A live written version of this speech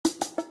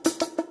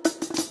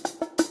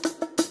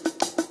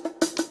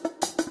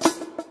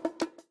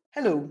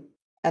Hello,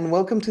 and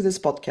welcome to this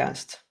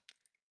podcast.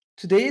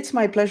 Today it's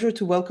my pleasure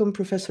to welcome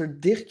Professor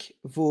Dirk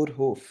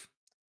Voorhoof.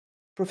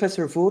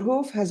 Professor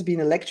Voorhoof has been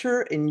a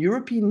lecturer in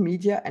European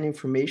Media and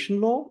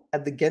Information Law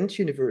at the Ghent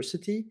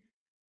University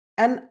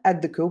and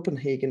at the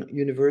Copenhagen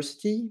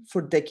University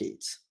for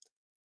decades,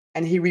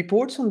 and he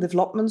reports on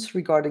developments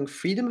regarding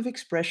freedom of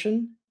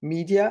expression,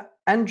 media,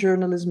 and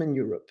journalism in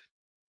Europe.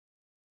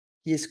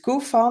 He is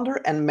co-founder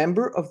and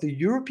member of the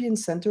European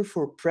Centre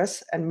for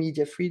Press and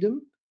Media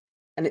Freedom,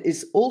 and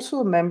is also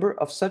a member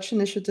of such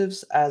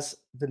initiatives as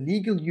the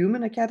Legal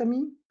Human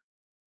Academy,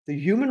 the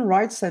Human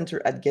Rights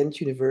Center at Ghent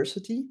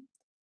University,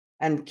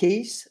 and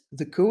CASE,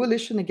 the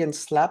Coalition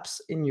Against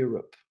Slaps in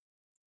Europe.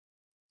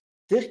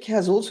 Dirk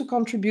has also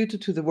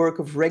contributed to the work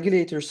of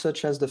regulators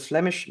such as the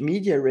Flemish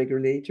Media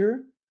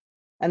Regulator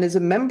and is a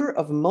member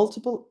of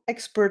multiple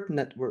expert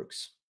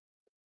networks.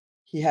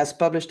 He has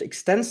published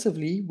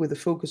extensively with a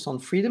focus on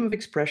freedom of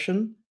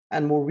expression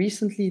and more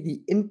recently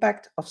the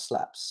impact of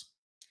slaps.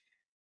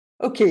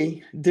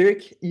 Okay,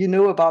 Dirk, you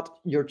know about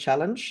your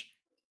challenge.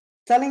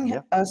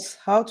 Telling us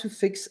how to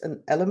fix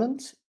an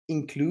element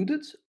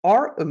included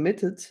or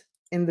omitted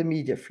in the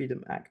Media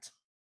Freedom Act.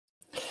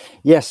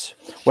 Yes,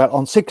 well,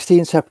 on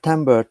 16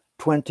 September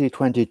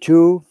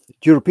 2022, the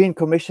European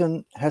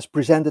Commission has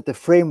presented a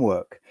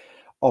framework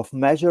of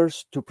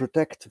measures to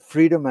protect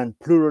freedom and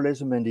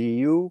pluralism in the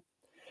EU.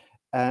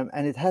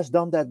 And it has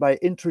done that by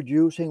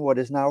introducing what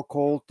is now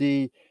called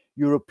the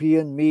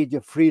European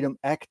Media Freedom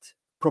Act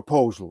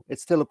proposal.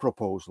 It's still a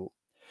proposal.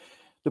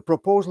 The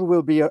proposal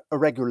will be a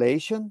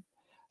regulation,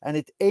 and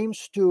it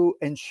aims to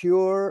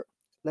ensure,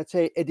 let's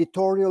say,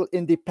 editorial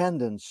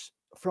independence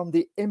from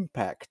the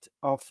impact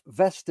of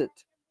vested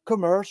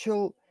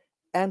commercial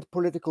and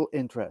political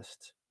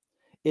interests.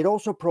 It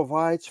also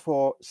provides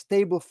for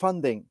stable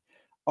funding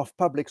of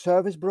public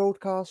service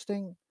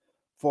broadcasting,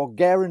 for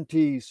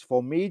guarantees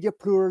for media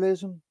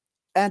pluralism,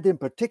 and in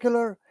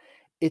particular,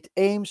 it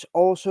aims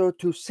also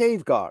to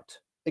safeguard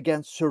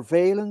against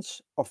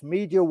surveillance of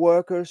media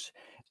workers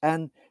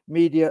and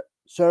media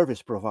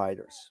service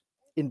providers.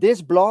 In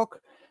this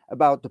block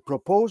about the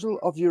proposal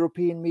of the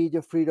European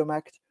Media Freedom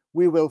Act,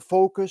 we will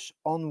focus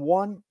on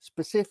one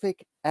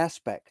specific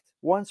aspect,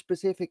 one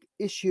specific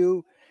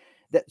issue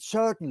that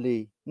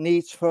certainly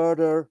needs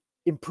further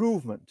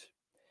improvement.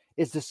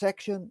 It's the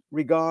section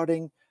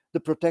regarding the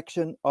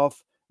protection of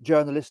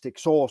journalistic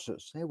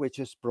sources, which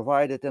is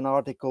provided in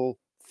Article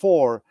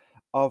 4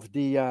 of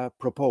the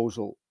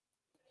proposal.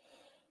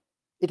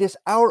 It is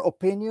our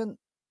opinion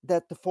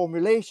that the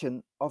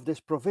formulation of this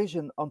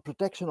provision on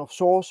protection of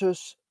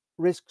sources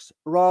risks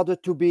rather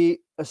to be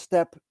a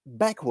step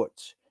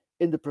backwards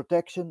in the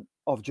protection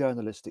of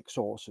journalistic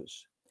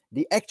sources.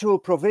 The actual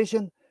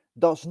provision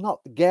does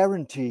not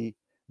guarantee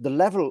the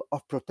level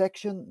of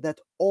protection that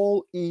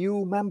all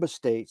EU member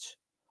states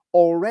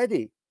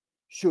already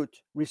should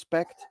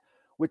respect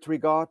with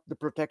regard to the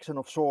protection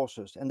of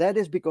sources. And that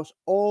is because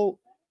all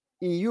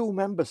EU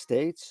member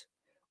states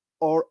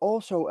are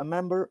also a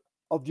member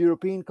of the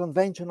European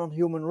Convention on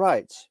Human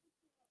Rights,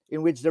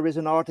 in which there is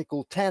an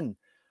Article 10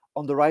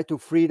 on the right to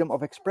freedom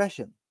of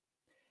expression.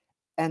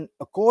 And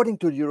according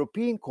to the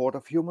European Court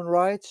of Human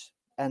Rights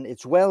and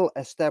its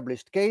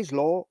well-established case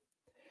law,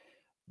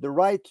 the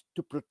right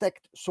to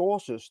protect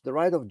sources, the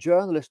right of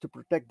journalists to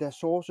protect their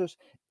sources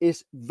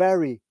is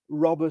very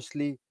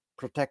robustly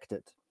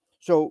protected.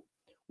 So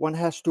one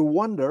has to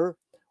wonder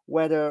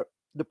whether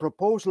the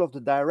proposal of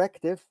the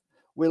directive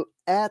will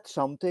add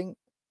something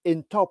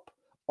in top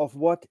of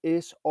what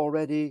is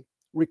already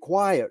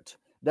required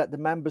that the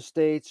member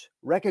states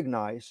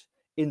recognize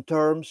in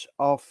terms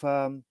of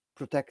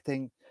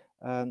protecting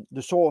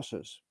the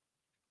sources.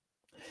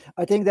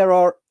 I think there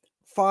are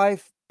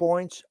 5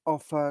 points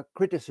of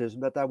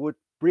criticism that I would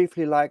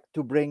briefly like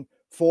to bring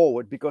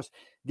forward, because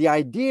the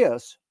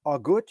ideas are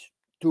good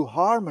to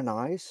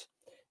harmonize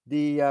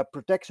the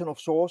protection of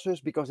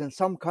sources, because in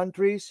some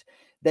countries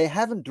they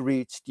haven't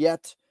reached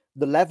yet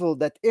the level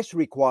that is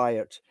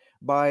required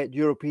by the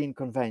European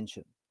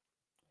Convention.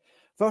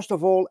 First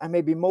of all, and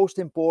maybe most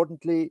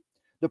importantly,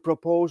 the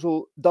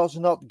proposal does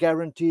not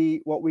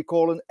guarantee what we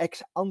call an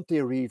ex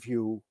ante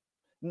review.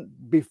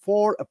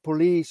 Before a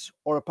police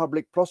or a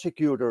public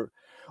prosecutor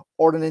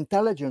or an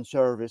intelligence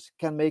service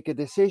can make a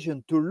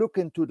decision to look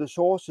into the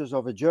sources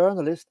of a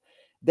journalist,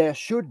 there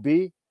should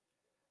be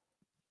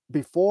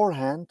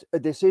beforehand a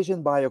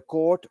decision by a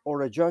court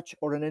or a judge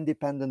or an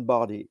independent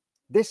body.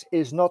 This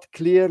is not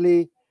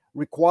clearly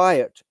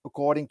required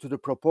according to the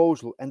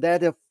proposal, and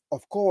that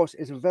of course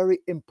is a very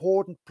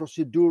important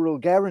procedural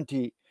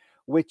guarantee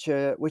which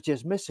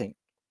is missing.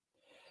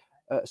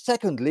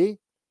 Secondly,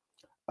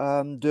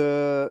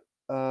 the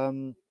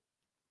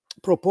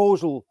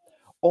proposal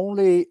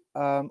only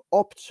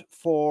opts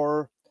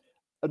for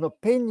an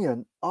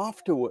opinion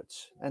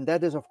afterwards, and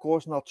that is of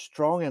course not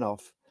strong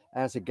enough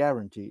as a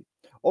guarantee.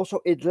 Also,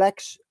 it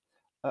lacks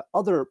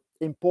other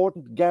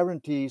important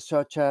guarantees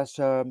such as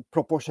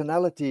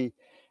proportionality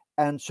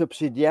and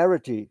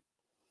subsidiarity,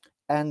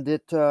 and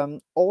it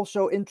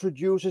also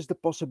introduces the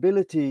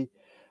possibility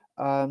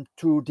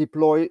to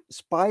deploy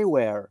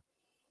spyware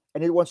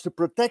and it wants to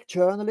protect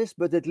journalists,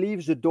 but it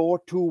leaves the door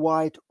too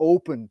wide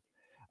open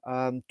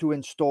to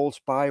install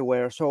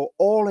spyware. So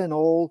all in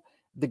all,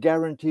 the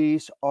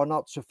guarantees are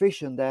not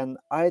sufficient. And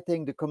I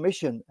think the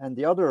Commission and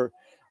the other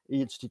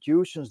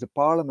institutions, the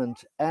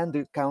Parliament and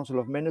the Council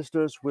of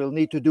Ministers, will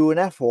need to do an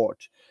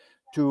effort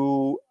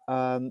to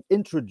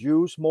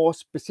introduce more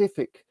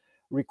specific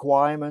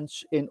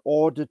requirements in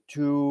order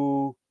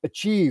to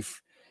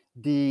achieve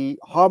the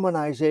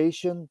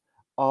harmonization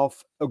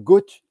of a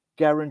good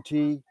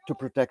guarantee to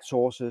protect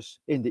sources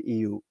in the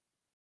EU.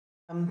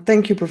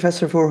 Thank you,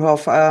 Professor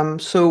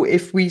Voorhoof. So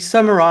if we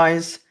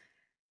summarize,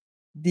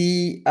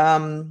 the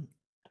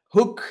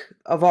hook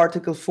of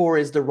Article 4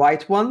 is the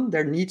right one.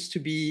 There needs to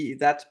be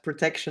that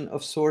protection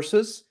of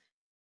sources.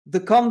 The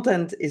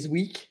content is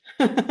weak,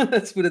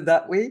 let's put it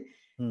that way,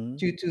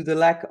 due to the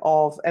lack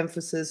of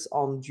emphasis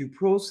on due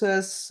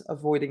process,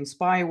 avoiding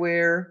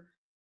spyware,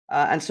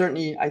 and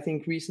certainly, I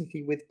think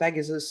recently with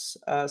Pegasus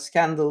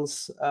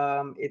scandals,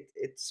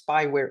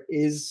 spyware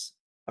is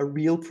a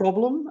real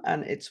problem,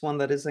 and it's one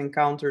that is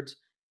encountered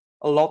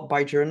a lot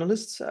by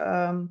journalists.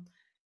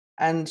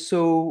 And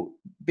so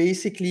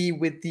basically,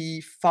 with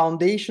the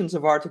foundations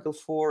of Article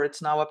 4,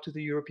 it's now up to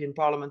the European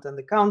Parliament and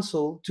the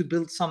Council to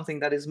build something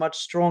that is much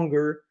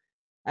stronger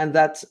and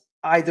that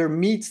either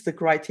meets the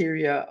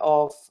criteria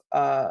of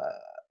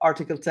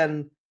Article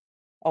 10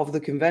 of the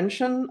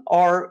Convention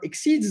or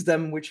exceeds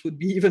them, which would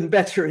be even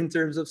better in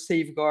terms of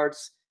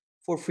safeguards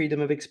for freedom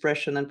of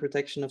expression and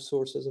protection of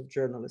sources of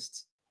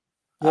journalists.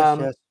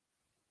 Yes.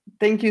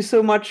 Thank you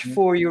so much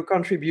for your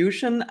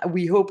contribution.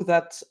 We hope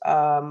that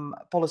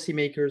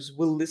policymakers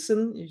will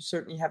listen. You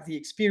certainly have the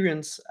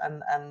experience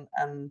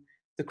and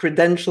the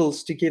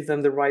credentials to give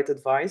them the right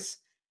advice.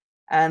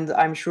 And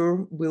I'm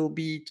sure we'll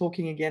be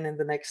talking again in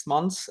the next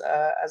months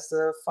as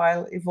the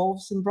file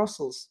evolves in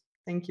Brussels.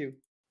 Thank you.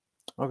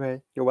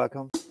 Okay, you're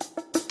welcome.